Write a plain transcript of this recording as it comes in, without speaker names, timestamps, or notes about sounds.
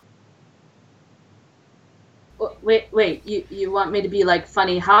Wait. You want me to be like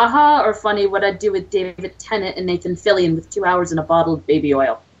funny haha or funny what I'd do with David Tennant and Nathan Fillion with 2 hours in a bottle of baby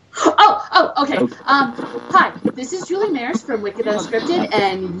oil? Okay. Hi, this is Julie Maris from Wicked Unscripted,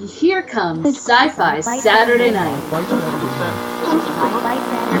 and here comes Sci-Fi Saturday Night.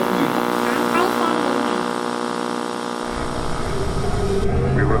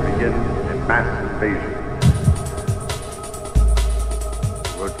 We will begin a mass invasion.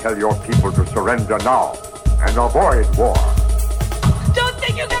 We'll tell your people to surrender now and avoid war. Don't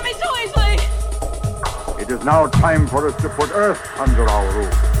think you get me so easily! It is now time for us to put Earth under our rule.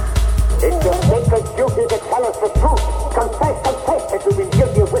 It's your sacred duty to tell us the truth. Confess that you've been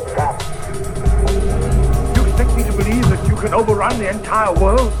guilty of witchcraft. You expect me to believe that you can overrun the entire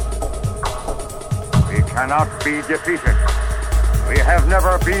world? We cannot be defeated. We have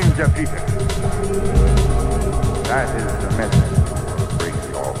never been defeated. That is the message to bring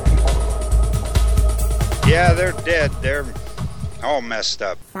your people. Yeah, they're dead. They're all messed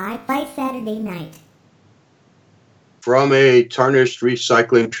up. Sci-Fi Saturday Night. From a tarnished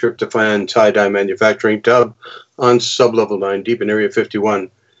recycling tryptophan tie-dye manufacturing tub on Sublevel 9 deep in Area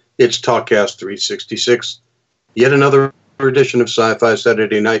 51, it's TalkCast 366. Yet another edition of Sci-Fi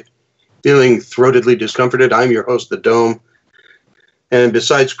Saturday Night. Feeling throatedly discomforted, I'm your host, The Dome. And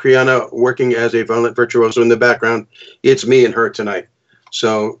besides Kriana working as a violent virtuoso in the background, it's me and her tonight.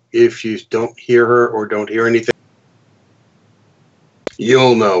 So if you don't hear her or don't hear anything,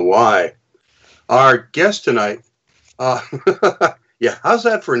 you'll know why. Our guest tonight, yeah, how's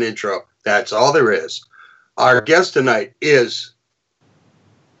that for an intro? That's all there is. Our guest tonight is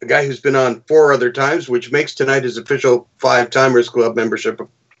a guy who's been on 4 other times, which makes tonight his official 5 Timers Club membership. Woohoo!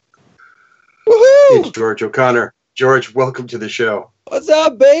 It's George O'Connor. George, welcome to the show. What's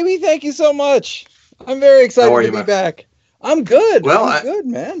up, baby? Thank you so much. I'm very excited to be back. I'm good. Well, I'm good,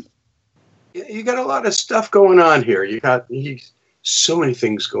 man. You got a lot of stuff going on here. You got so many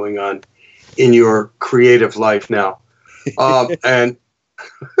things going on in your creative life now. And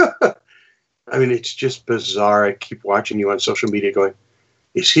I mean, it's just bizarre. I keep watching you on social media going,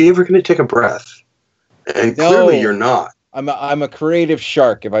 is he ever going to take a breath? And clearly you're not. I'm a creative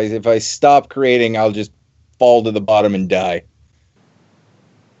shark. If I stop creating, I'll just fall to the bottom and die.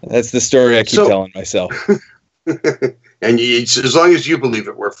 That's the story I keep telling myself. And as long as you believe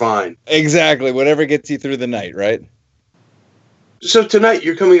it, we're fine. Exactly. Whatever gets you through the night, right? So tonight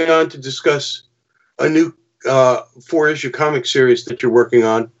you're coming on to discuss a new 4-issue comic series that you're working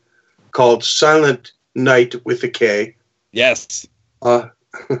on called Silent Night with a K. Yes. I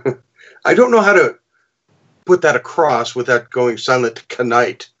don't know how to put that across without going Silent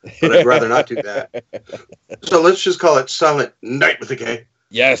Knight, but I'd rather not do that. So let's just call it Silent Night with a K.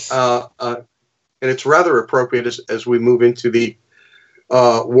 Yes. And it's rather appropriate as we move into the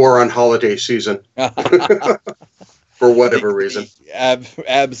war on holiday season. For whatever reason.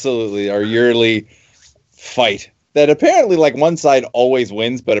 Absolutely. Our yearly fight that apparently like one side always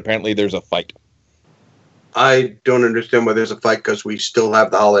wins, but apparently there's a fight. I don't understand why there's a fight because we still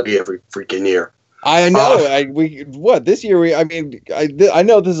have the holiday every freaking year. I know. This year? I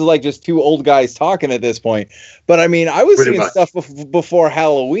know this is like just 2 old guys talking at this point, but I mean, I was seeing stuff before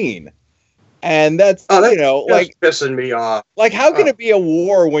Halloween, and that's like pissing me off. Like, how can it be a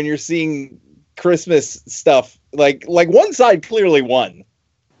war when you're seeing Christmas stuff? Like one side clearly won,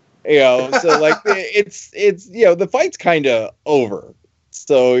 So like it's the fight's kind of over.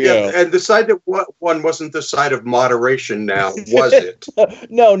 So and the side that won wasn't the side of moderation. Now was it?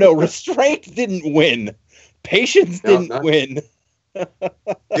 No. Restraint didn't win. Patience didn't win.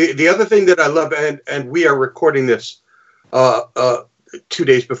 The other thing that I love, and we are recording this 2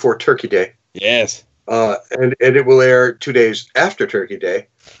 days before Turkey Day. Yes. And it will air 2 days after Turkey Day.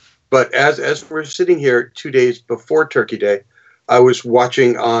 But as we're sitting here 2 days before Turkey Day, I was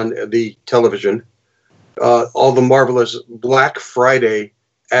watching on the television all the marvelous Black Friday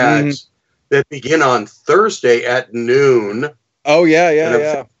ads that begin on Thursday at noon. Oh yeah.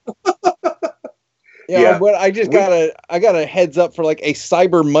 Yeah, but I got a heads up for like a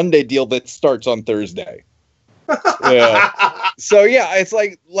Cyber Monday deal that starts on Thursday. Yeah. So yeah, it's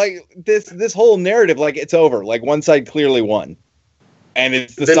like this whole narrative, like it's over. Like one side clearly won. And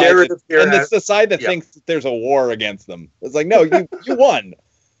it's the side it's the side that thinks that there's a war against them. It's like, no, you won.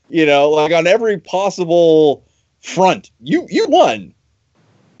 Like on every possible front, you won.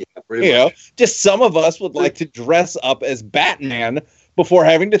 Yeah, pretty much. Just some of us would like to dress up as Batman before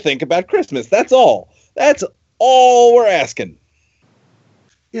having to think about Christmas. That's all. That's all we're asking.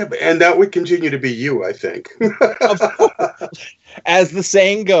 Yeah, and that would continue to be you, I think. As the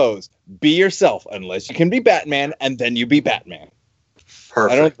saying goes, be yourself unless you can be Batman, and then you be Batman.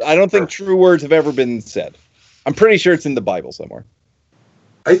 Perfect. I don't think true words have ever been said. I'm pretty sure it's in the Bible somewhere.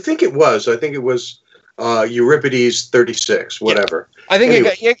 I think it was. Euripides 36, whatever. Yeah. I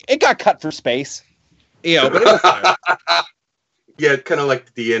think it got cut for space. But it was fine. Yeah, kind of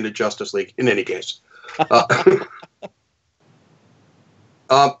like the end of Justice League. In any case, so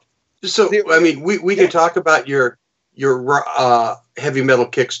I mean, we can talk about your heavy metal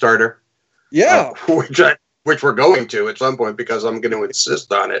Kickstarter. Yeah, which we're going to at some point because I'm going to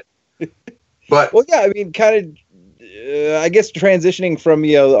insist on it. But well, yeah, I mean, kind of. I guess transitioning from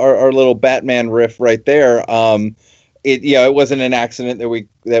our little Batman riff right there. It wasn't an accident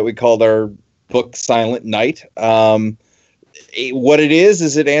that we called our book Silent Night. What it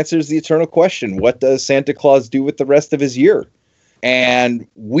is it answers the eternal question: what does Santa Claus do with the rest of his year? And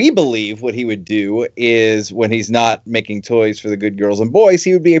we believe what he would do is, when he's not making toys for the good girls and boys,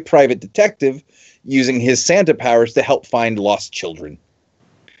 he would be a private detective using his Santa powers to help find lost children.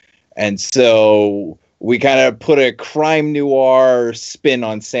 And so we kind of put a crime noir spin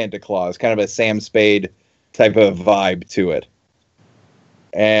on Santa Claus, kind of a Sam Spade type of vibe to it.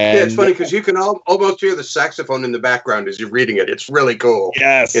 And yeah, it's funny because you can almost hear the saxophone in the background as you're reading it. It's really cool.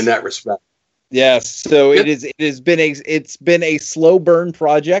 Yes, in that respect. Yes, so it's been a slow burn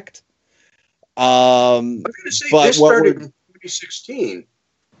project. I was going to say this started in 2016.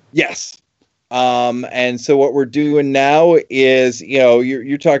 Yes. And so what we're doing now is,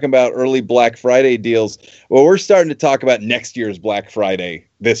 you're talking about early Black Friday deals. Well, we're starting to talk about next year's Black Friday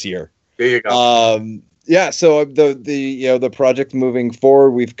this year. There you go. Yeah. So the project moving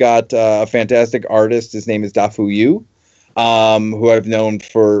forward, we've got a fantastic artist. His name is Dafu Yu, who I've known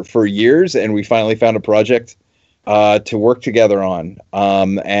for years, and we finally found a project to work together on.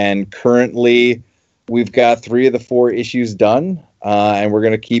 And currently we've got 3 of the 4 issues done. And we're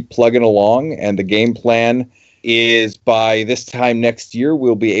going to keep plugging along. And the game plan is by this time next year,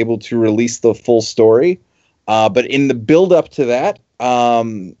 we'll be able to release the full story. But in the build up to that,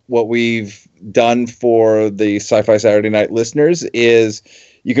 what we've done for the Sci-Fi Saturday Night listeners is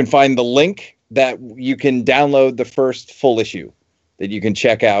you can find the link that you can download the first full issue that you can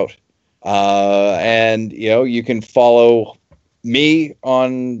check out. And, you can follow me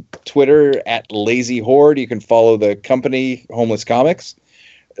on Twitter at Lazy Horde. You can follow the company Homeless Comics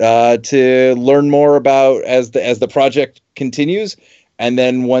to learn more about as the project continues, and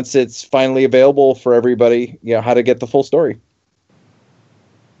then once it's finally available for everybody, how to get the full story.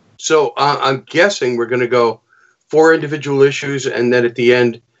 So I'm guessing we're going to go 4 individual issues, and then at the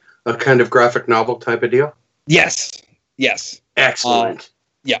end, a kind of graphic novel type of deal. Yes. Excellent.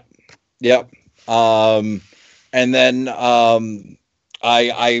 Yep. And then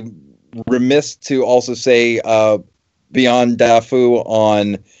I remiss to also say beyond Dafu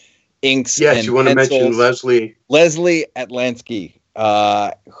on inks. Yes, and you want pencils, to mention Leslie Atlansky,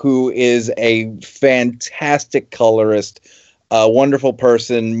 who is a fantastic colorist, a wonderful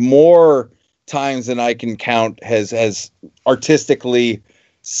person. More times than I can count has artistically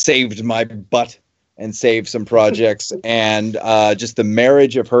saved my butt and saved some projects. And just the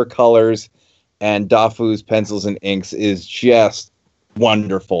marriage of her colors and Dafu's pencils and inks is just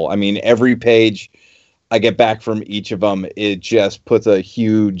wonderful. I mean, every page I get back from each of them, it just puts a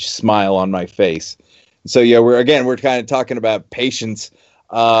huge smile on my face. So yeah, we're kind of talking about patience.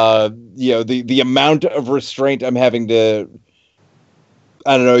 The amount of restraint I'm having to,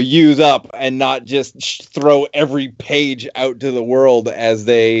 use up and not just throw every page out to the world as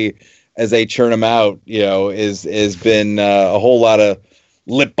they churn them out, has been a whole lot of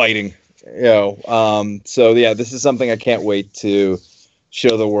lip biting. So yeah, this is something I can't wait to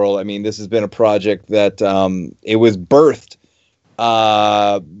show the world. I mean, this has been a project that it was birthed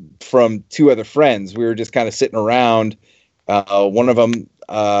from 2 other friends. We were just kind of sitting around. One of them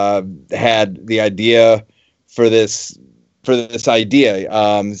had the idea for this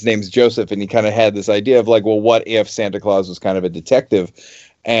idea. His name's Joseph, and he kind of had this idea of like, well, what if Santa Claus was kind of a detective?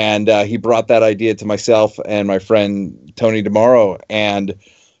 And he brought that idea to myself and my friend Tony DeMauro, and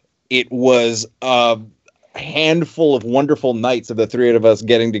it was a handful of wonderful nights of the 3 of us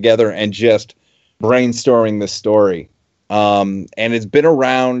getting together and just brainstorming the story. And it's been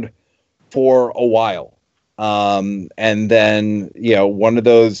around for a while. And then, one of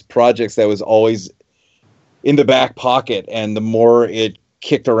those projects that was always in the back pocket, and the more it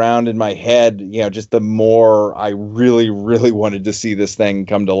kicked around in my head, just the more I really, really wanted to see this thing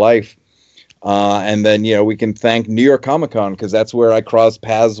come to life. And then, we can thank New York Comic Con, because that's where I crossed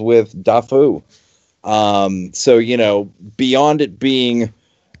paths with Dafu. So, beyond it being,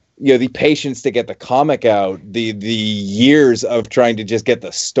 the patience to get the comic out, the years of trying to just get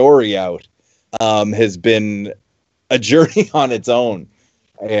the story out, has been a journey on its own.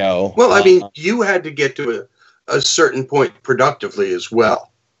 Well, I mean, you had to get to a certain point productively as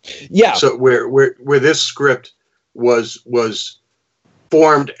well. Yeah. So where this script was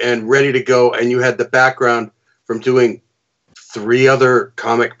formed and ready to go, and you had the background from doing 3 other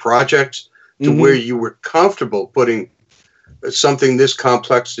comic projects to where you were comfortable putting something this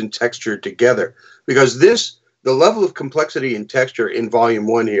complex in texture together, because the level of complexity and texture in volume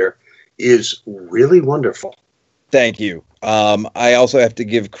 1 here is really wonderful. Thank you. I also have to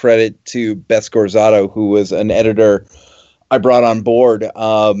give credit to Beth Scorzato, who was an editor I brought on board.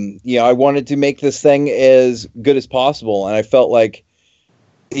 I wanted to make this thing as good as possible, and I felt like,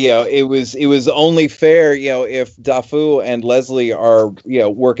 it was only fair, if Dafu and Leslie are,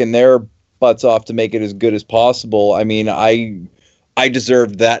 working their butts off to make it as good as possible. I mean, I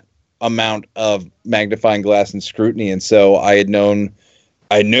deserved that amount of magnifying glass and scrutiny, and so I've known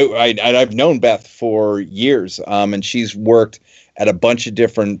Beth for years, and she's worked at a bunch of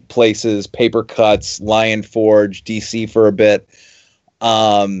different places, Paper Cuts, Lion Forge, DC for a bit.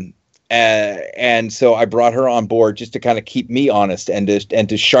 And so I brought her on board just to kind of keep me honest and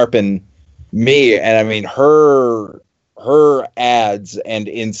to sharpen me. And I mean, her ads and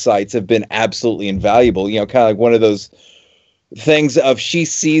insights have been absolutely invaluable. Kind of like one of those things of she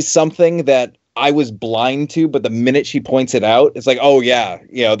sees something that I was blind to, but the minute she points it out, it's like, oh yeah,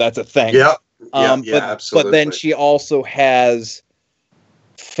 that's a thing. Yeah. Absolutely. But then she also has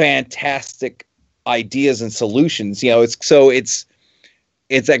fantastic ideas and solutions. It's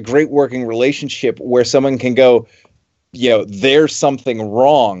that great working relationship where someone can go, there's something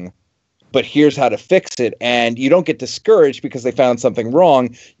wrong, but here's how to fix it. And you don't get discouraged because they found something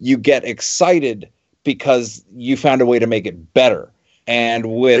wrong. You get excited because you found a way to make it better. And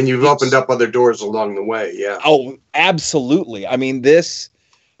you've opened up other doors along the way. Yeah. Oh, absolutely. I mean, the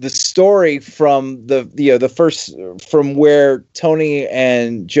story from the first, from where Tony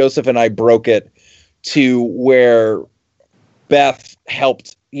and Joseph and I broke it to where Beth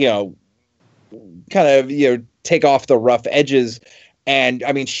helped, kind of, take off the rough edges. And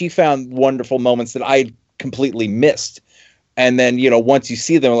I mean, she found wonderful moments that I completely missed. And then, once you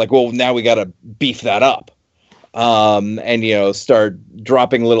see them, like, well, now we got to beef that up. And, start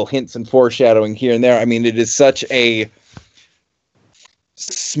dropping little hints and foreshadowing here and there. I mean, it is such a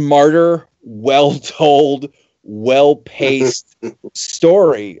smarter, well-told, well-paced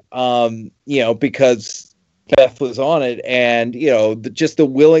story, because Beth was on it, and, just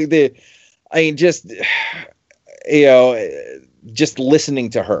listening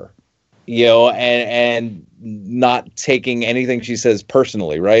to her, and not taking anything she says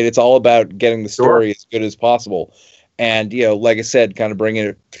personally, right? It's all about getting the story as good as possible. And, like I said, kind of bringing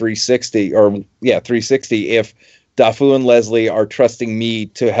it 360 if Dafu and Leslie are trusting me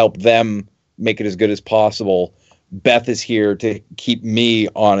to help them make it as good as possible, Beth is here to keep me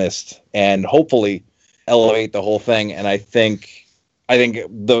honest and hopefully elevate the whole thing. And I think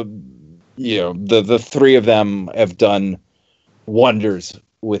the 3 of them have done wonders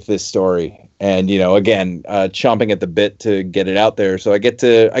with this story. And, again, chomping at the bit to get it out there. So I get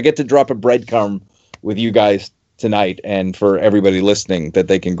to drop a breadcrumb with you guys tonight, and for everybody listening, that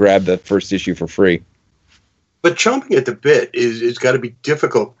they can grab the first issue for free. But chomping at the bit is got to be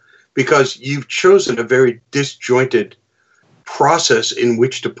difficult, because you've chosen a very disjointed process in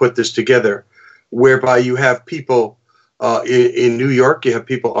which to put this together, whereby you have people in New York, you have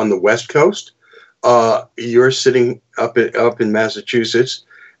people on the West Coast, you're sitting up in Massachusetts,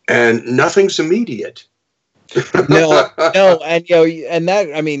 and nothing's immediate. No, and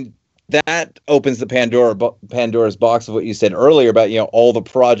that, I mean, that opens the Pandora's box of what you said earlier about, all the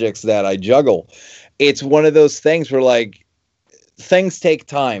projects that I juggle. It's one of those things where, like, things take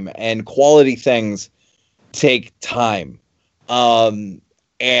time, and quality things take time.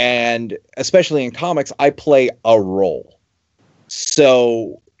 And especially in comics, I play a role.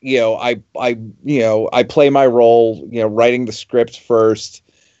 So, I play my role, writing the script first,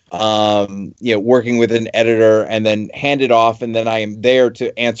 working with an editor, and then hand it off. And then I am there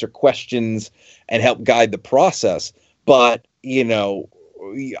to answer questions and help guide the process. But,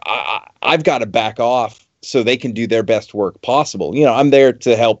 I've got to back off so they can do their best work possible. I'm there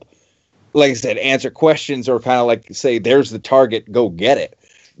to help, like I said, answer questions, or kind of like say, there's the target, go get it.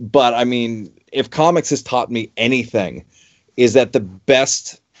 But I mean, if comics has taught me anything, is that the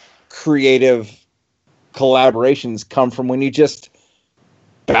best creative collaborations come from when you just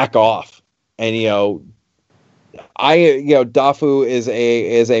back off. And, Dafu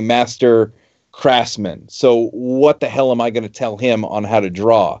is a master craftsman. So what the hell am I going to tell him on how to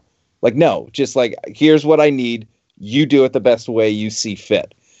draw? Like, no, just like, here's what I need. You do it the best way you see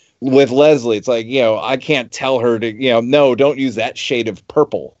fit. With Leslie, it's like, I can't tell her to, no, don't use that shade of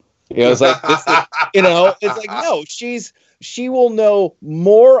purple. It's like this is, it's like, no, she will know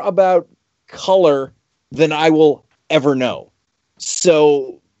more about color than I will ever know.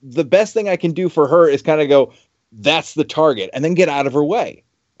 So the best thing I can do for her is kind of go, that's the target, and then get out of her way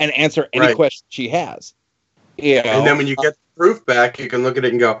and answer any question she has. And then when you get the proof back, you can look at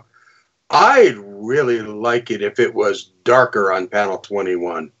it and go, I'd really like it if it was darker on panel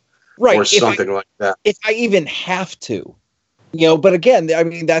 21. Right. Or something like that. If I even have to. But again, I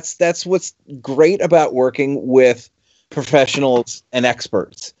mean, that's what's great about working with professionals and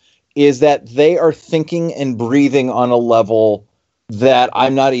experts, is that they are thinking and breathing on a level that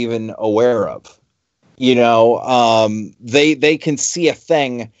I'm not even aware of. They can see a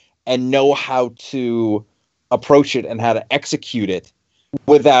thing and know how to approach it and how to execute it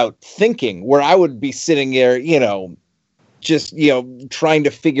without thinking, where I would be sitting there, just, trying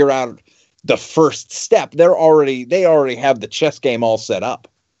to figure out the first step. They already have the chess game all set up,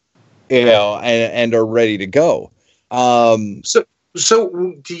 and are ready to go. So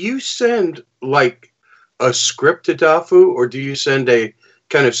do you send like a script to Dafu, or do you send a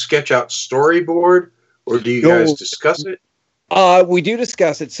kind of sketch out storyboard, or do you guys discuss it? We do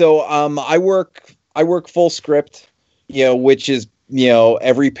discuss it. So I work full script, which is,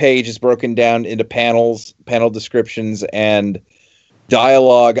 every page is broken down into panel descriptions, and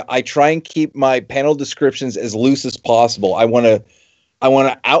dialogue. I try and keep my panel descriptions as loose as possible. I want to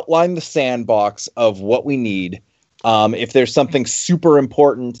outline the sandbox of what we need. If there's something super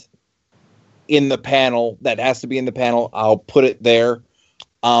important in the panel that has to be in the panel, I'll put it there.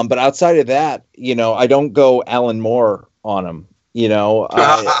 But outside of that, I don't go Alan Moore on him. Because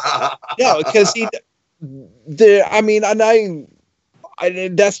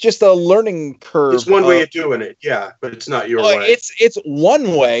that's just a learning curve. It's one way of doing it, yeah, but it's not your way. It's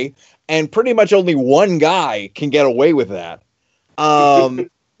one way, and pretty much only one guy can get away with that.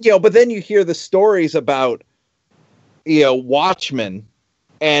 But then you hear the stories about, Watchmen,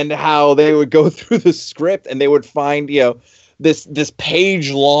 and how they would go through the script and they would find, this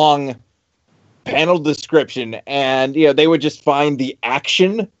page long panel description, and they would just find the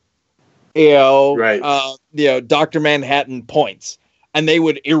action, Dr. Manhattan points. And they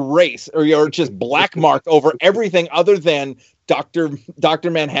would erase or just black mark over everything other than Dr.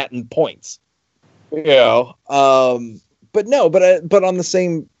 Manhattan points. But on the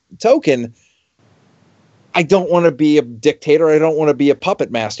same token, I don't want to be a dictator. I don't want to be a puppet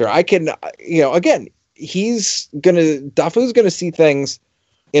master. I can, again, Dafu's gonna see things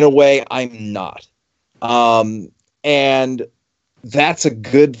in a way I'm not, and that's a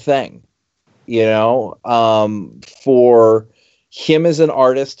good thing, for him as an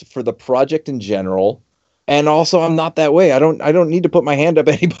artist, for the project in general. And also, I'm not that way. I don't need to put my hand up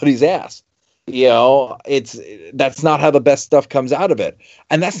anybody's ass. That's not how the best stuff comes out of it.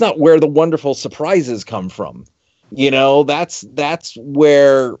 And that's not where the wonderful surprises come from. That's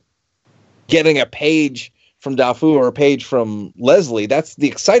where getting a page from Dafu or a page from Leslie, that's the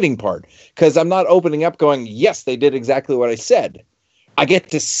exciting part. Because I'm not opening up going, yes, they did exactly what I said. I get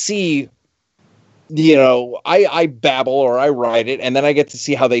to see, I babble or I write it, and then I get to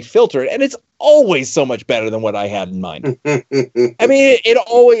see how they filter it, and it's always so much better than what I had in mind. I mean, it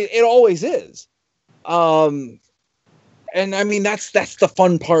always is. And I mean, that's the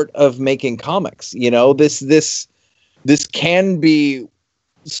fun part of making comics. This can be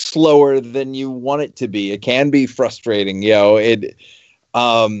slower than you want it to be. It can be frustrating.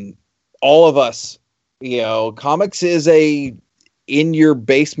 All of us, comics is a in your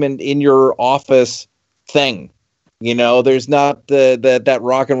basement, in your office thing. There's not that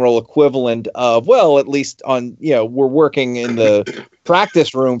rock and roll equivalent of, well, at least on, we're working in the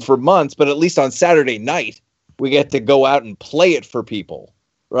practice room for months, but at least on Saturday night, we get to go out and play it for people,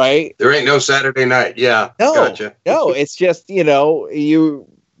 right? There ain't no Saturday night. Yeah. No, gotcha. No, it's just, we're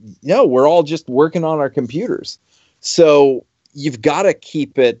all just working on our computers. So you've got to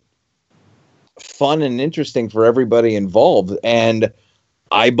keep it fun and interesting for everybody involved. And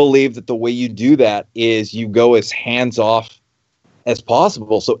I believe that the way you do that is you go as hands off as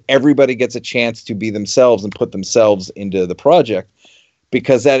possible, so everybody gets a chance to be themselves and put themselves into the project,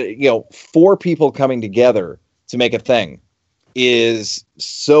 because that, 4 people coming together to make a thing is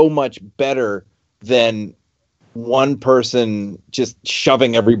so much better than one person just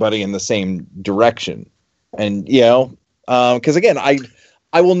shoving everybody in the same direction. And, because again,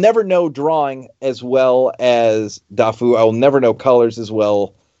 I will never know drawing as well as Dafu. I will never know colors as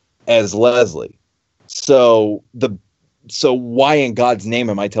well as Leslie. So why in God's name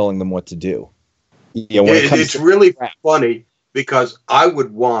am I telling them what to do? It's really funny, because I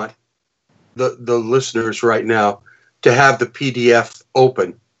would want the listeners right now to have the PDF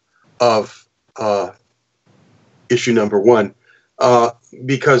open of issue number 1,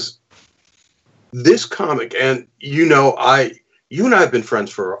 because this comic, and you and I have been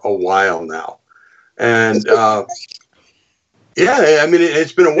friends for a while now, and yeah, I mean,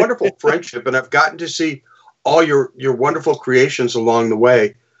 it's been a wonderful friendship, and I've gotten to see all your wonderful creations along the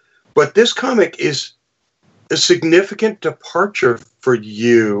way. But this comic is a significant departure for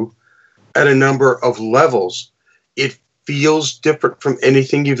you at a number of levels. It feels different from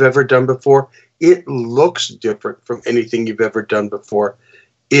anything you've ever done before. It looks different from anything you've ever done before.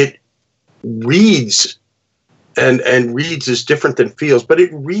 It reads, and reads is different than feels, but it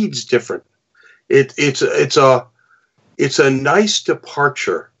reads different. It's a nice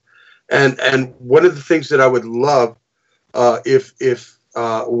departure. And one of the things that I would love, if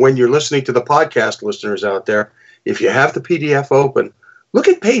when you're listening to the podcast, listeners out there, if you have the PDF open, look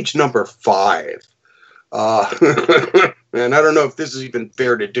at page number 5. And I don't know if this is even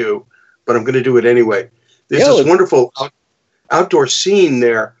fair to do, but I'm going to do it anyway. There's this wonderful outdoor scene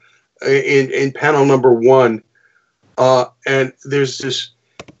there in panel number 1. And there's this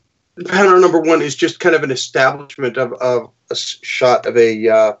panel number 1 is just kind of an establishment of a shot of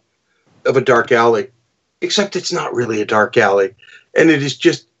a dark alley, except it's not really a dark alley. And it is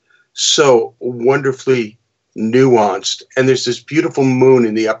just so wonderfully nuanced. And there's this beautiful moon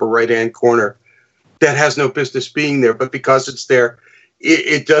in the upper right-hand corner that has no business being there, but because it's there,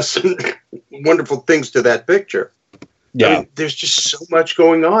 it does some wonderful things to that picture. Yeah. I mean, there's just so much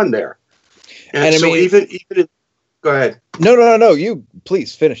going on there. And so I mean, even go ahead. No. You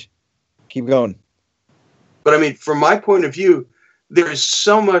please finish. Keep going. But I mean, from my point of view, there is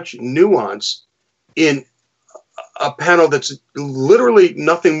so much nuance in a panel that's literally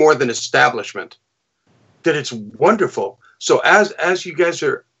nothing more than establishment, that it's wonderful. So as you guys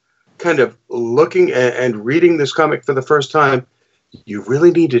are kind of looking and reading this comic for the first time, you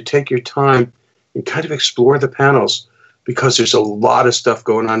really need to take your time and kind of explore the panels, because there's a lot of stuff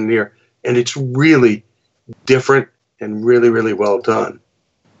going on in here, and it's really different and really, really well done.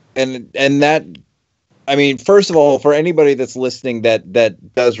 And that, I mean, first of all, for anybody that's listening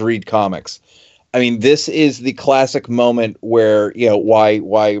that does read comics, I mean, this is the classic moment where, why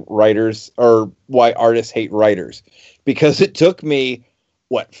writers or why artists hate writers, because it took me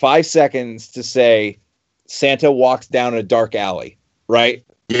 5 seconds to say Santa walks down a dark alley, right?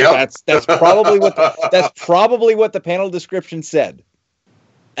 Yeah, that's probably what the panel description said.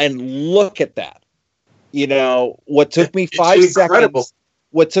 And look at that. What took me 5 seconds.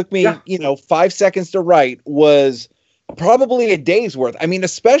 What took me, 5 seconds to write was probably a day's worth. I mean,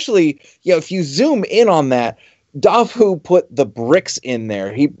 especially, if you zoom in on that, Dafu put the bricks in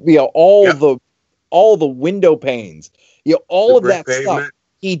there. He, all the window panes, all of that pavement stuff.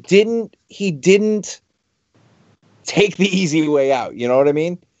 He didn't take the easy way out. You know what I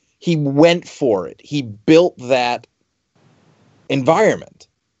mean? He went for it. He built that environment.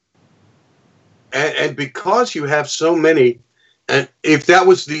 And because you have so many, and if that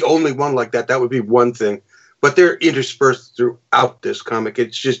was the only one like that, that would be one thing. But they're interspersed throughout this comic.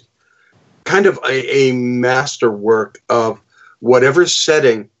 It's just kind of a masterwork of whatever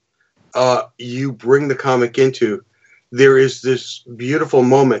setting you bring the comic into. There is this beautiful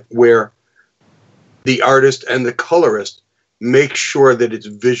moment where the artist and the colorist make sure that it's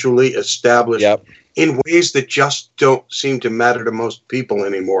visually established in ways that just don't seem to matter to most people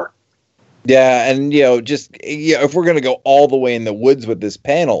anymore. Yeah, and if we're going to go all the way in the woods with this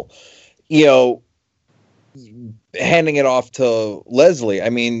panel, handing it off to Leslie, I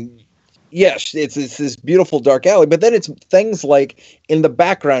mean, yes, it's this beautiful dark alley, but then it's things like in the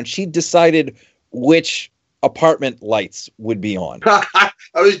background, she decided which apartment lights would be on. I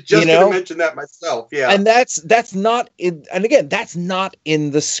was just going to mention that myself. Yeah. And that's not in, and again, that's not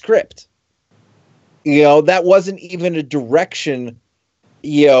in the script. That wasn't even a direction,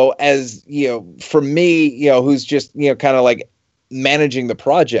 as, for me, who's just, kind of like managing the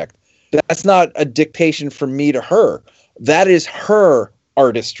project. That's not a dictation from me to her. That is her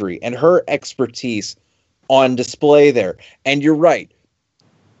artistry and her expertise on display there. And you're right.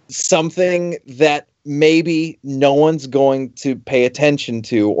 Something that maybe no one's going to pay attention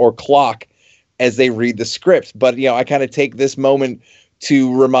to or clock as they read the script. But, I kind of take this moment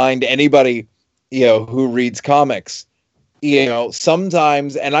to remind anybody, who reads comics,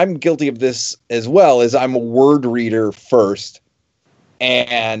 sometimes, and I'm guilty of this as well, is I'm a word reader first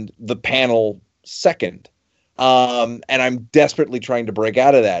and the panel second. And I'm desperately trying to break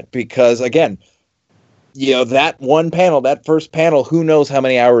out of that because, again, that one panel, that first panel, who knows how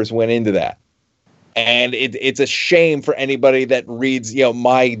many hours went into that. And it's a shame for anybody that reads,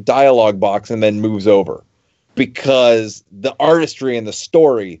 my dialogue box and then moves over, because the artistry and the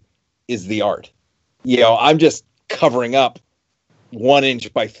story is the art. I'm just covering up 1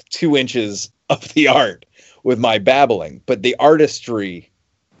 inch by 2 inches of the art with my babbling, but the artistry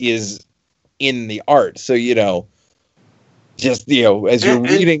is in the art. So, just, as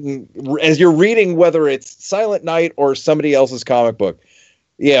you're reading, whether it's Silent Night or somebody else's comic book,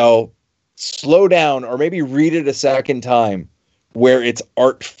 slow down or maybe read it a second time where it's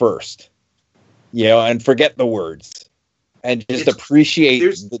art first, and forget the words and just appreciate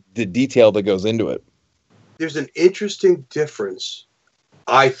the detail that goes into it. There's an interesting difference,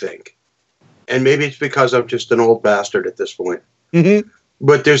 I think, and maybe it's because I'm just an old bastard at this point,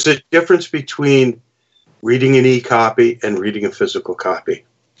 but there's a difference between reading an e-copy and reading a physical copy.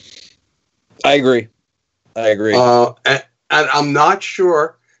 I agree. And I'm not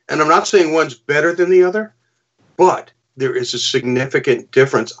sure, and I'm not saying one's better than the other, but there is a significant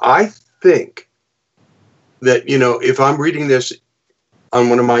difference. I think that, if I'm reading this on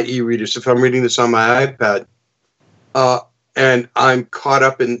one of my e-readers, if I'm reading this on my iPad, and I'm caught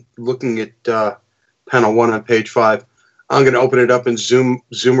up in looking at panel 1 on page 5, I'm going to open it up and zoom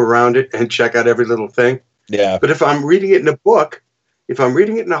around it and check out every little thing. Yeah. But if I'm reading it in a book, if I'm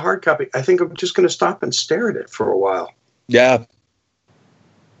reading it in a hard copy, I think I'm just going to stop and stare at it for a while. Yeah.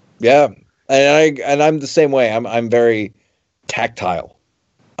 Yeah. And I'm the same way. I'm very tactile.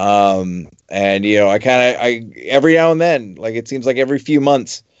 And I every now and then, like it seems like every few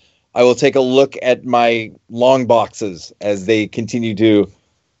months, I will take a look at my long boxes as they continue to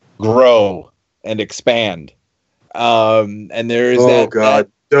grow and expand. And there is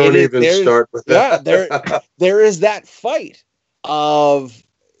don't even start with that. Yeah, there is that fight of,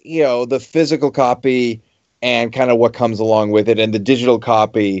 the physical copy and kind of what comes along with it and the digital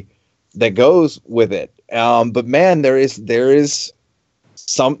copy that goes with it. But man, it's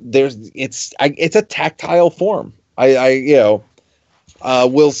a tactile form. We'll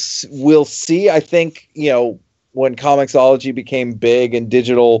see. I think, when Comixology became big and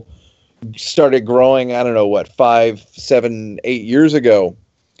digital started growing, I don't know what, 5, 7, 8 years ago,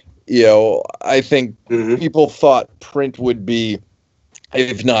 I think people thought print would be,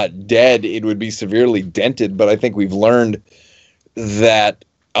 if not dead, it would be severely dented. But I think we've learned that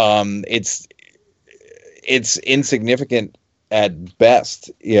it's insignificant at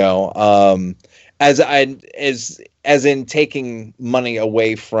best, as in taking money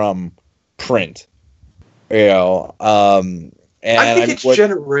away from print, and I think it's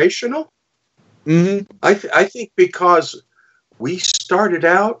generational. Mm-hmm. I think because we started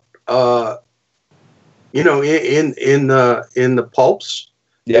out, in the pulps,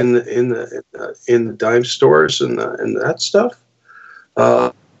 in the dime stores and that stuff.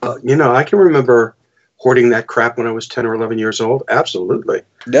 I can remember hoarding that crap when I was 10 or 11 years old. Absolutely.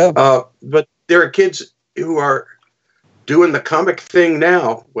 Yeah. But there are kids who are doing the comic thing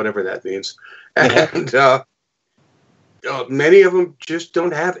now, whatever that means, and many of them just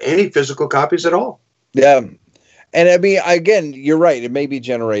don't have any physical copies at all. Yeah. And I mean, again, you're right. It may be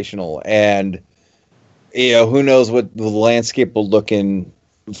generational, and who knows what the landscape will look in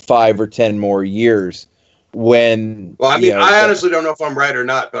 5 or 10 more years. When I honestly don't know if I'm right or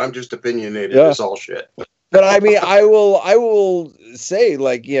not, but I'm just opinionated. It's all shit. But I mean, I will say,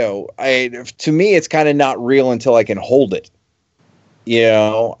 like, to me, it's kind of not real until I can hold it.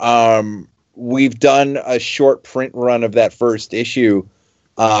 We've done a short print run of that first issue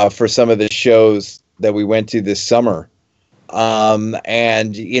for some of the shows that we went to this summer.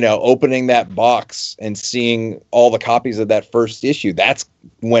 And, opening that box and seeing all the copies of that first issue, that's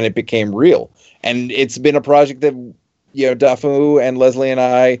when it became real. And it's been a project that, Dafu and Leslie and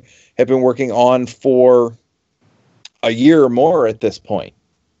I have been working on for a year or more at this point.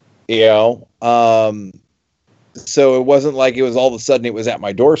 So it wasn't like it was all of a sudden it was at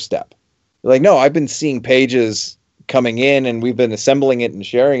my doorstep. Like, no, I've been seeing pages coming in and we've been assembling it and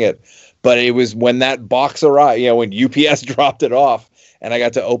sharing it. But it was when that box arrived, when UPS dropped it off and I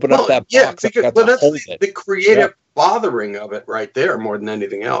got to open up that box. Because, that's the creative bothering of it right there more than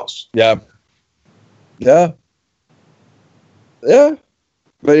anything else. Yeah. Yeah. Yeah.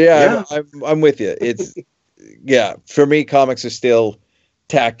 But I'm with you. It's, for me, comics are still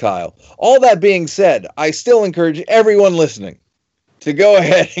tactile. All that being said, I still encourage everyone listening to go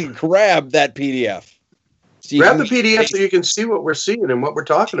ahead and grab that PDF. So grab the PDF so you can see what we're seeing and what we're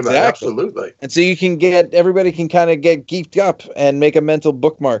talking about. Exactly. Absolutely. And so you can everybody can kind of get geeked up and make a mental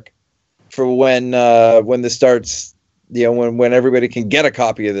bookmark for when this starts, when everybody can get a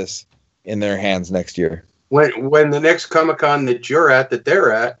copy of this in their hands next year. When the next Comic-Con that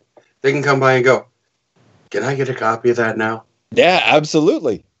they're at, they can come by and go, can I get a copy of that now? Yeah,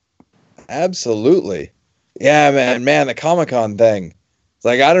 absolutely. Absolutely. Yeah, man, the Comic-Con thing. It's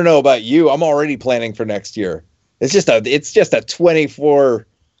like, I don't know about you. I'm already planning for next year. It's just a 24, or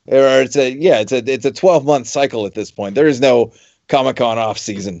it's a 12-month cycle at this point. There is no Comic-Con off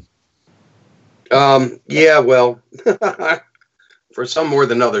season. Yeah, well, for some more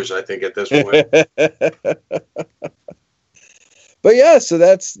than others, I think at this point. But yeah, so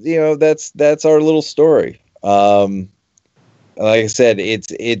that's our little story. Like I said,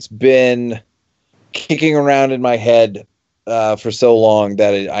 it's been kicking around in my head for so long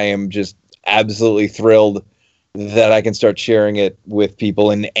that I am just absolutely thrilled that I can start sharing it with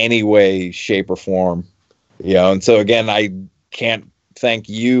people in any way, shape, or form. And so again, I can't thank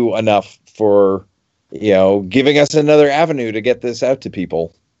you enough for giving us another avenue to get this out to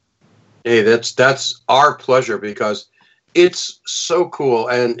people. Hey, that's our pleasure, because it's so cool,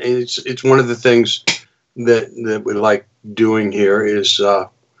 and it's one of the things that we like doing here is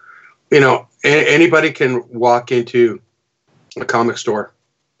anybody can walk into a comic store.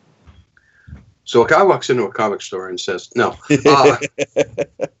 So a guy walks into a comic store and says no,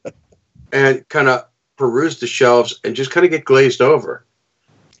 and kind of peruse the shelves and just kind of get glazed over.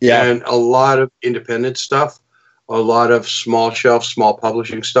 Yeah, and a lot of independent stuff, a lot of small shelf, small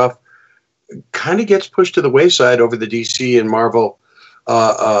publishing stuff, kind of gets pushed to the wayside over the DC and Marvel,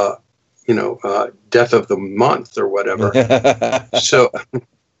 death of the month or whatever. So,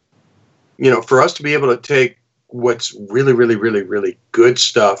 for us to be able to take what's really, really, really, really good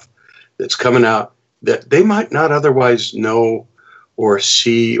stuff that's coming out that they might not otherwise know or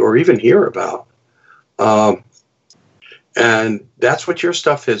see or even hear about. And that's what your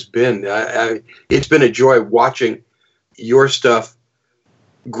stuff has been. It's been a joy watching your stuff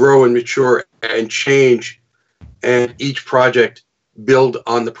grow and mature and change, and each project build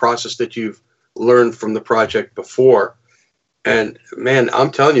on the process that you've learned from the project before. And man,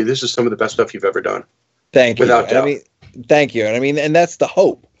 I'm telling you, this is some of the best stuff you've ever done. Thank you. Without doubt. Thank you. And that's the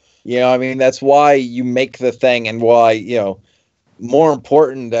hope. That's why you make the thing, and why, more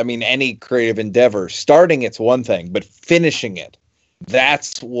important, any creative endeavor, starting it's one thing, but finishing it,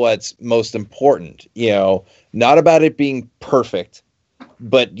 that's what's most important. Not about it being perfect,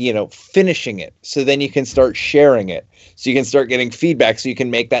 but, finishing it. So then you can start sharing it. So you can start getting feedback, so you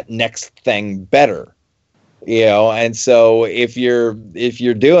can make that next thing better. And so if you're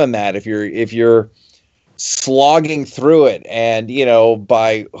doing that, if you're slogging through it, and,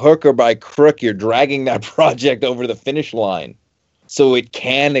 by hook or by crook, you're dragging that project over the finish line so it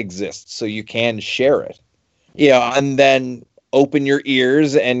can exist, so you can share it, and then open your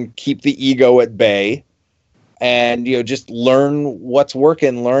ears and keep the ego at bay, and, just learn what's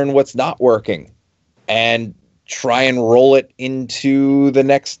working, learn what's not working, and try and roll it into the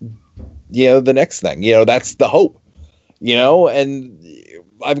next thing. That's the hope, and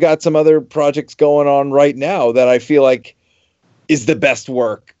I've got some other projects going on right now that I feel like is the best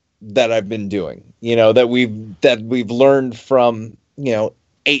work that I've been doing, that we've learned from,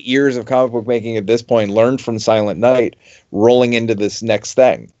 8 years of comic book making at this point, learned from Silent Night, rolling into this next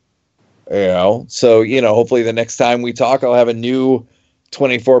thing, so, hopefully the next time we talk, I'll have a new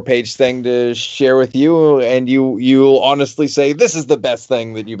 24-page thing to share with you, and you'll honestly say, this is the best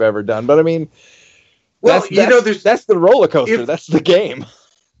thing that you've ever done. But that's the roller coaster. That's the game.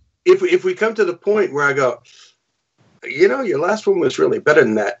 If we come to the point where I go, your last one was really better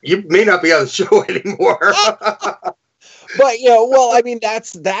than that, you may not be on the show anymore. But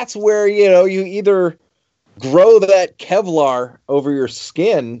that's where you either grow that Kevlar over your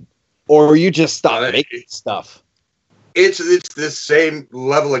skin, or you just stop making stuff. It's the same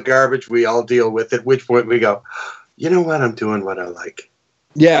level of garbage we all deal with, at which point we go, you know what, I'm doing what I like.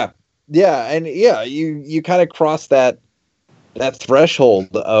 Yeah. And you kind of cross that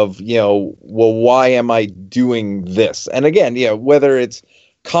threshold of, why am I doing this? And again, whether it's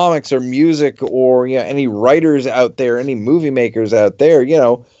comics or music or, any writers out there, any movie makers out there,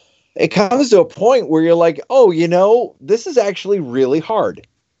 it comes to a point where you're like, oh, this is actually really hard.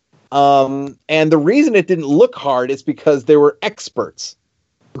 And the reason it didn't look hard is because there were experts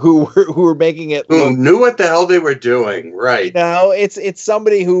who were making it who knew what the hell they were doing, right? It's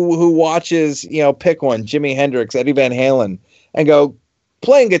somebody who watches, pick one, Jimi Hendrix, Eddie Van Halen, and go,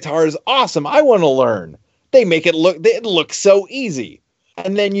 playing guitar is awesome, I want to learn. They make it look so easy.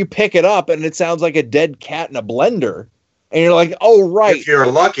 And then you pick it up and it sounds like a dead cat in a blender. And you're like, oh, right. If you're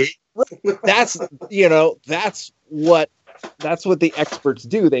lucky. That's what the experts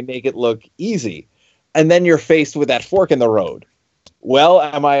do. They make it look easy. And then you're faced with that fork in the road. Well,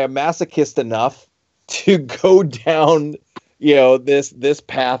 am I a masochist enough to go down, this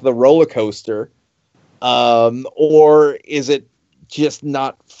path, the roller coaster? Or is it just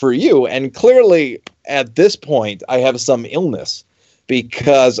not for you? And clearly at this point, I have some illness,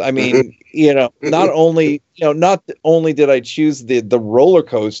 because I mean, not only did I choose the roller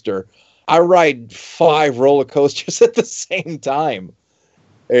coaster, I ride 5 roller coasters at the same time.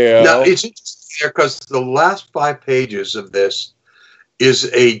 Now it's interesting because the last 5 pages of this is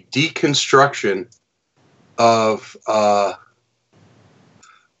a deconstruction of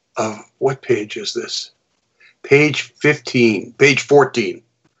what page is this? Page 14.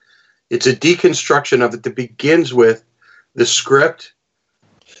 It's a deconstruction of it that begins with the script,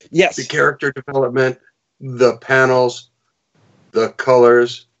 yes, the character development, the panels, the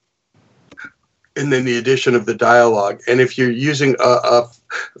colors, and then the addition of the dialogue. And if you're using a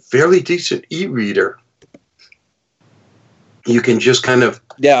fairly decent e-reader, you can just kind of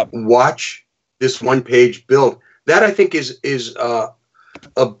watch this one page build. That I think is a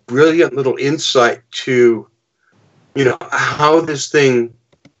brilliant little insight to, how this thing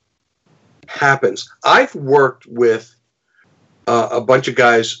happens. I've worked with a bunch of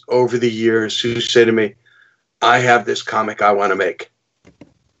guys over the years who say to me, I have this comic I want to make.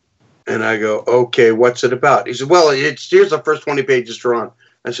 And I go, okay, what's it about? He said, well, here's the first 20 pages drawn.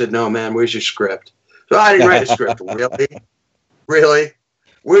 I said, no, man, where's your script? So I didn't write a script. Really?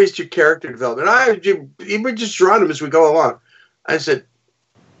 Where's your character development? We're just drawing them as we go along. I said,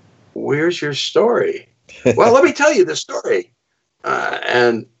 where's your story? Well, let me tell you the story.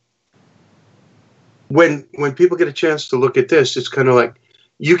 And when people get a chance to look at this, it's kind of like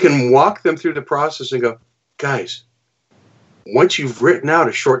you can walk them through the process and go, guys, once you've written out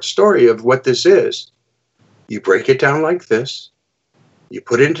a short story of what this is, you break it down like this, you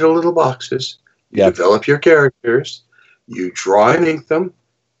put it into little boxes, you develop your characters, you draw and ink them,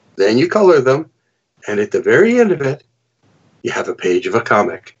 then you color them, and at the very end of it, you have a page of a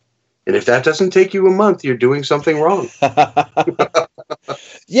comic. And if that doesn't take you a month, you're doing something wrong.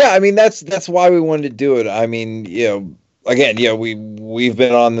 Yeah, I mean that's why we wanted to do it. I mean, again, we've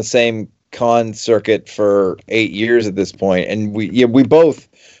been on the same con circuit for 8 years at this point, and we both,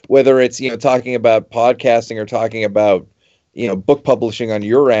 whether it's talking about podcasting or talking about book publishing on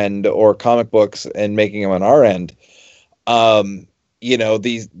your end or comic books and making them on our end,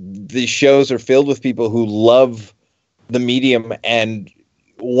 these shows are filled with people who love the medium and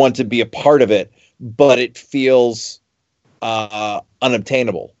want to be a part of it, but it feels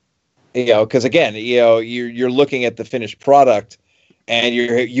unobtainable, because again, you're looking at the finished product and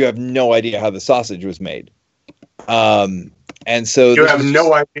you have no idea how the sausage was made. And so you have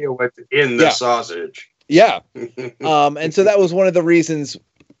no idea what's in the sausage. Yeah. And so that was one of the reasons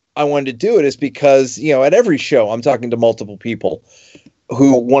I wanted to do it, is because, at every show I'm talking to multiple people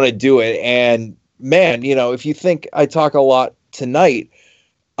who want to do it. And man, if you think I talk a lot tonight,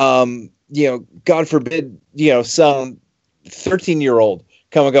 God forbid, some 13-year-old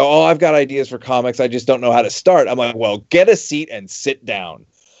come and go, oh, I've got ideas for comics, I just don't know how to start. I'm like, well, get a seat and sit down.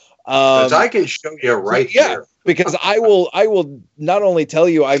 Because I can show you right here. Because I will not only tell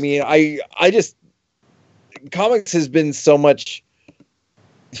you, I mean, I just, comics has been so much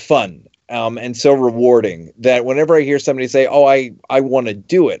fun and so rewarding that whenever I hear somebody say, oh, I want to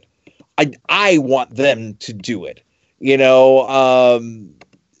do it, I want them to do it,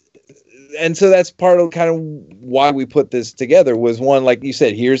 and so that's part of kind of why we put this together, was one, like you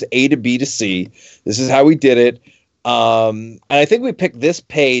said, here's A to B to C. This is how we did it. And I think we picked this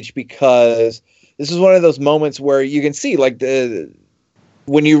page because this is one of those moments where you can see, like,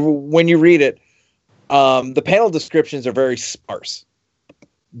 when you read it, the panel descriptions are very sparse,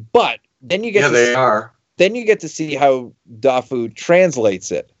 but then you get then you get to see how Dafu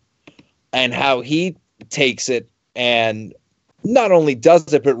translates it and how he takes it and not only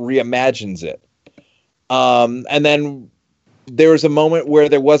does it, but reimagines it. And then there was a moment where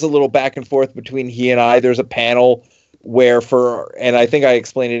there was a little back and forth between he and I. There's a panel where and I think I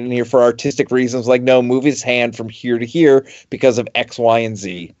explained it in here, for artistic reasons, like, no, move his hand from here to here because of X, Y, and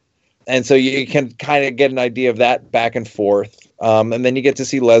Z. And so you can kind of get an idea of that back and forth. And then you get to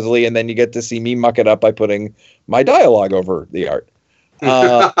see Leslie, and then you get to see me muck it up by putting my dialogue over the art.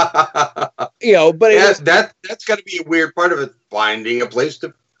 But that's got to be a weird part of it, finding a place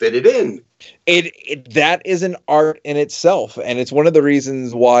to fit it in. That is an art in itself, and it's one of the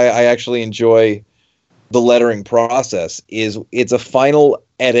reasons why I actually enjoy the lettering process. Is it's a final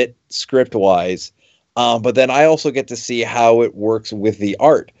edit script wise, but then I also get to see how it works with the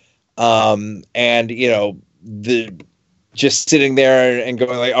art, and the just sitting there and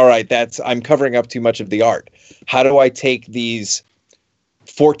going like, all right, I'm covering up too much of the art. How do I take these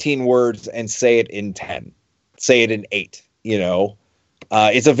 14 words and say it in 10, say it in 8,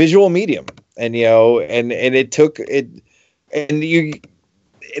 it's a visual medium, and it took it, and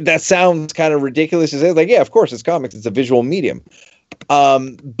that sounds kind of ridiculous to say, like, yeah, of course it's comics, it's a visual medium,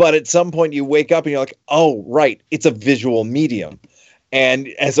 But at some point you wake up and you're like, oh, right, it's a visual medium. And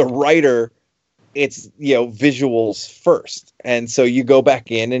as a writer, it's, visuals first. And so you go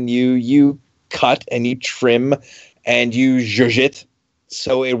back in and you cut and you trim and you zhuzh it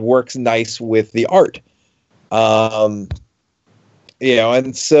so it works nice with the art. And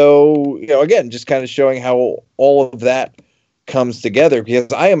so, again, just kind of showing how all of that comes together,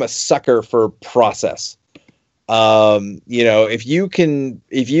 because I am a sucker for process. If you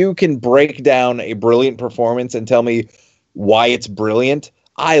can break down a brilliant performance and tell me why it's brilliant,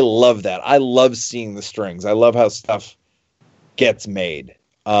 I love that. I love seeing the strings. I love how stuff gets made.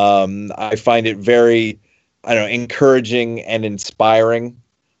 I find it very, encouraging and inspiring.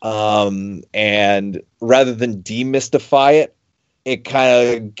 And rather than demystify it, it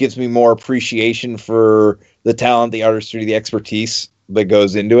kind of gives me more appreciation for the talent, the artistry, the expertise that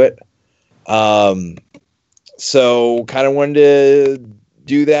goes into it. So kind of wanted to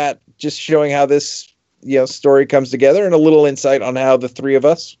do that, just showing how this, story comes together, and a little insight on how the three of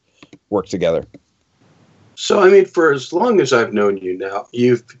us work together. So, for as long as I've known you now,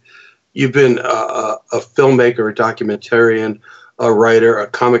 you've been a filmmaker, a documentarian, a writer, a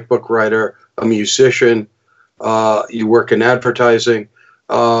comic book writer, a musician. You work in advertising,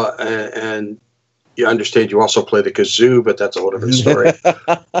 and you understand you also play the kazoo, but that's a whole different story.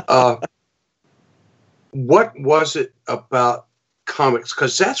 What was it about comics?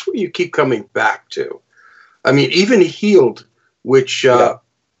 Because that's where you keep coming back to. Even Healed, which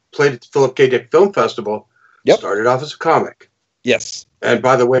played at the Philip K. Dick Film Festival, started off as a comic. Yes. And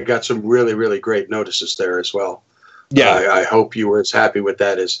by the way, got some really, really great notices there as well. Yeah. I hope you were as happy with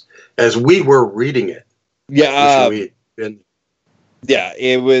that as we were reading it. Yeah.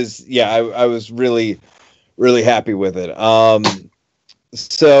 It was, I was really, really happy with it.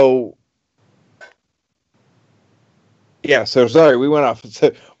 So sorry, we went off.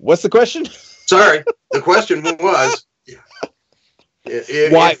 So, what's the question? Sorry, the question was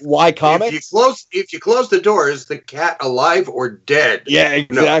why comics? If you close the door, is the cat alive or dead? Yeah,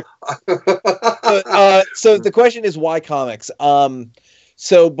 exactly. No. So the question is why comics?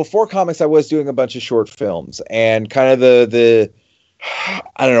 So before comics, I was doing a bunch of short films, and kind of the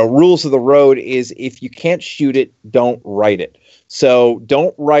rules of the road is if you can't shoot it, don't write it. So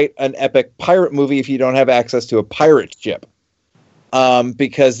don't write an epic pirate movie if you don't have access to a pirate ship,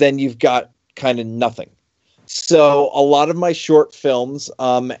 because then you've got kind of nothing. So a lot of my short films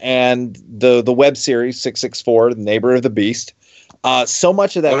and the web series 664, The Neighbor of the Beast, so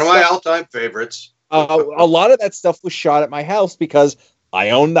much of that. One of my all-time favorites. A lot of that stuff was shot at my house because I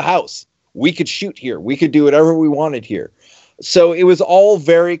owned the house. We could shoot here. We could do whatever we wanted here. So it was all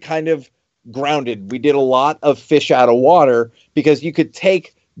very kind of grounded. We did a lot of fish out of water because you could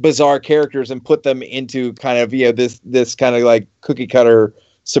take bizarre characters and put them into kind of, this kind of like cookie cutter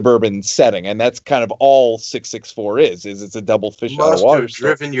suburban setting. And that's kind of all 664 is it's a double fish out of water. Must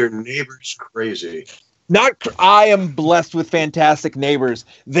have driven your neighbors crazy. I am blessed with fantastic neighbors.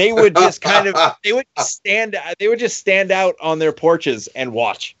 They would just they would just stand out on their porches and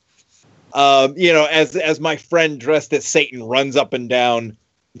watch. As my friend dressed as Satan runs up and down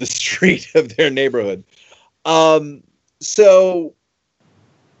the street of their neighborhood. So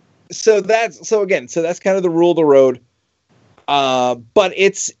that's kind of the rule of the road. But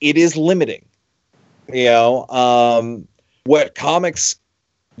it is limiting. What comics,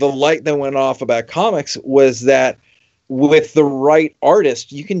 the light that went off about comics was that with the right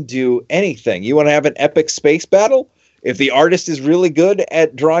artist, you can do anything. You want to have an epic space battle? If the artist is really good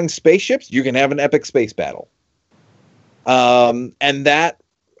at drawing spaceships, you can have an epic space battle. And that,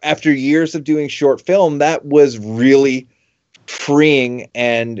 after years of doing short film, that was really freeing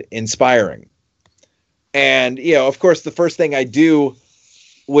and inspiring. And, of course, the first thing I do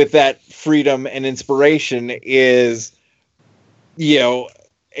with that freedom and inspiration is,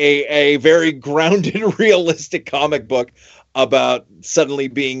 a very grounded, realistic comic book about suddenly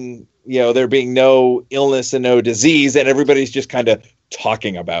being, there being no illness and no disease, and everybody's just kind of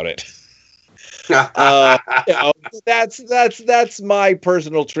talking about it. That's my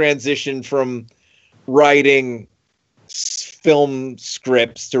personal transition from writing film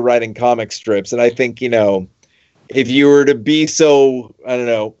scripts to writing comic strips. And I think, if you were to be so,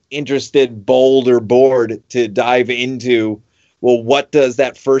 interested, bold, or bored to dive into, well, what does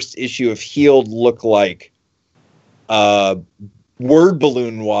that first issue of Healed look like? Word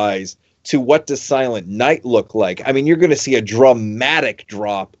balloon wise, to what does Silent Night look like? I mean, you're going to see a dramatic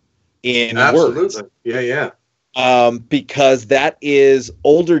drop in words. Yeah. Because that is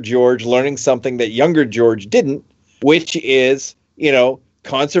older George learning something that younger George didn't, which is,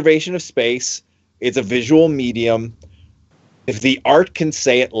 conservation of space. It's a visual medium. If the art can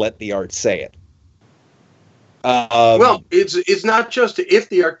say it, let the art say it. Well, it's not just if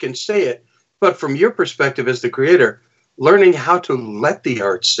the art can say it, but from your perspective as the creator, learning how to let the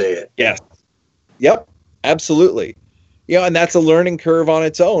art say it. Yes. Yep. Absolutely. And that's a learning curve on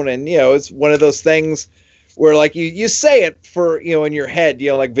its own. And, it's one of those things where like you say it for, in your head,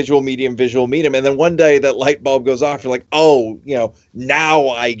 like visual medium. And then one day that light bulb goes off. You're like, oh, now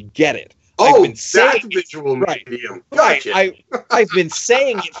I get it. Oh, that's visual medium. Gotcha. Right. I've been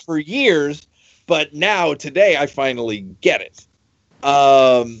saying it for years, but now today I finally get it.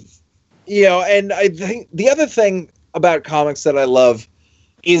 And I think the other thing about comics that I love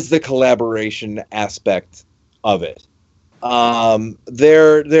is the collaboration aspect of it.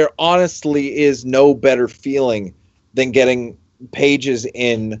 There honestly is no better feeling than getting pages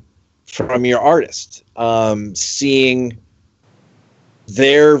in from your artist, seeing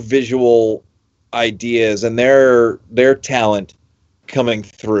their visual ideas and their talent coming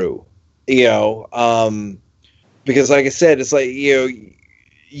through, because like I said, it's like,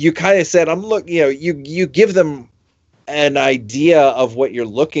 you kind of said, you give them an idea of what you're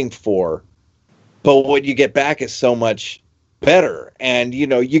looking for, but what you get back is so much better. And,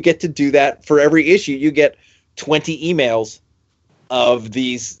 you get to do that for every issue. You get 20 emails of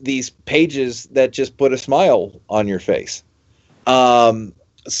these pages that just put a smile on your face.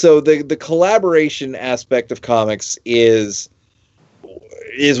 So the collaboration aspect of comics is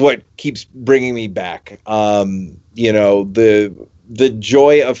what keeps bringing me back. The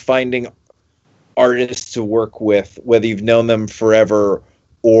joy of finding artists to work with, whether you've known them forever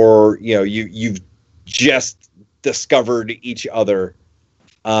or you've just discovered each other.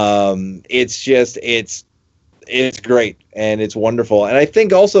 It's great and it's wonderful. And I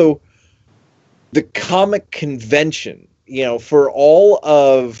think also the comic convention, for all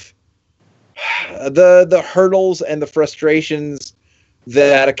of the hurdles and the frustrations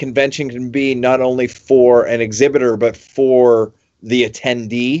that a convention can be, not only for an exhibitor but for the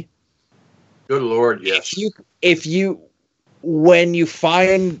attendee. Good Lord, yes. If you when you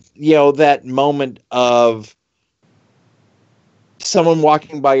find, that moment of someone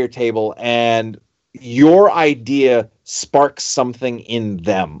walking by your table and your idea sparks something in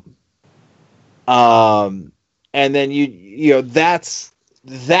them. And then that's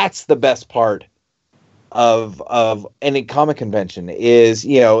the best part of any comic convention is,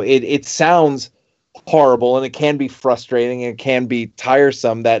 it sounds horrible and it can be frustrating and it can be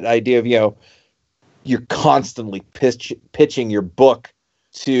tiresome, that idea of, you're constantly pitching your book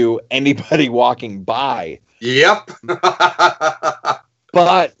to anybody walking by. Yep.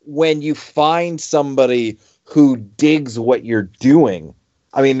 But when you find somebody who digs what you're doing,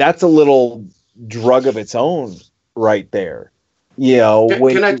 I mean, that's a little drug of its own right there.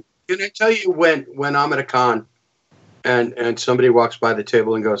 Can I tell you when I'm at a con and somebody walks by the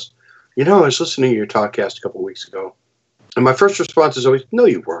table and goes, I was listening to your talkcast a couple of weeks ago. And my first response is always, no,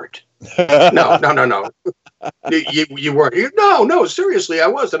 you weren't. No. You weren't. No, seriously, I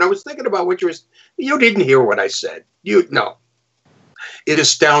was. And I was thinking about what you didn't hear what I said. No. It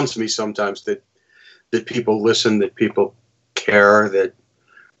astounds me sometimes that people listen, that people care, that,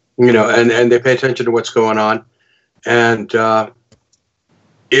 and they pay attention to what's going on. And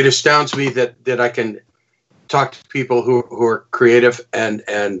it astounds me that I can talk to people who are creative and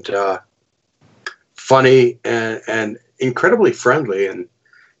funny and incredibly friendly. And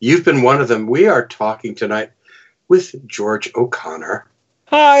you've been one of them. We are talking tonight with George O'Connor.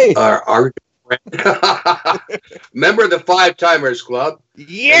 Hi. Our member of the Five Timers Club.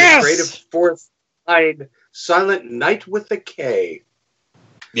 Yes. And the creative fourth line, Silent Night with the K.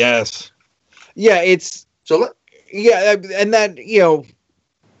 Yes. Yeah, it's and that,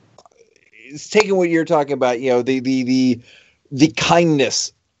 it's taking what you're talking about, the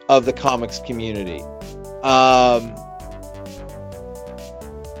kindness of the comics community.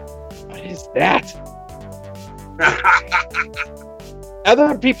 What is that?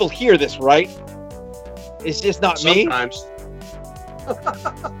 Other people hear this, right? It's just not Sometimes. me.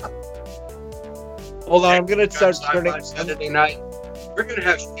 Hold on, I'm gonna start turning. Saturday night, we're gonna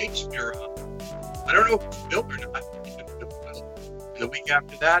have Shakespeare on. I don't know if it's built or not. And the week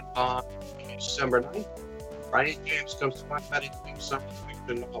after that, on December 9th, Brian James comes to talk about his new science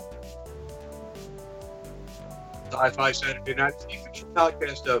fiction novel. Sci-Fi Saturday Night is the official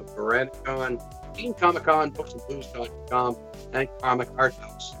podcast of VerandaCon, Teen Comic Con, BooksandBlues.com, and Comic Art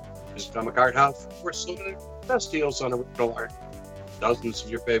House. Visit Comic Art House for some of the best deals on original art. Dozens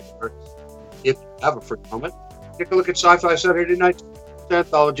of your favorite artists. If you have a free moment, take a look at Sci-Fi Saturday Night's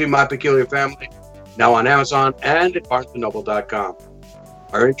anthology, My Peculiar Family, now on Amazon and at BarnesandNoble.com.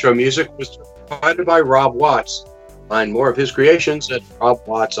 Our intro music was provided by Rob Watts Find more of his creations at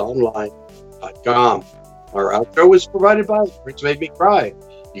robwatsonline.com. Our outro was provided by It's Made Me Cry.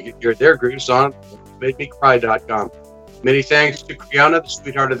 You can hear their grooves on it'smademecry.com. Many thanks to Kriana, the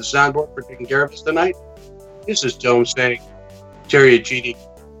sweetheart of the soundboard, for taking care of us tonight. This is Dome saying, Terry Agini,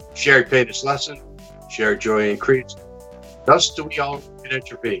 shared pain is lessened, shared joy increased. Thus do we all get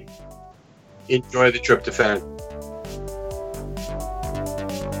entropy. Enjoy the tryptophan.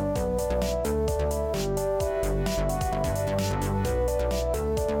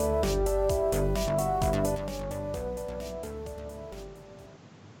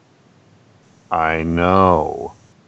 I know.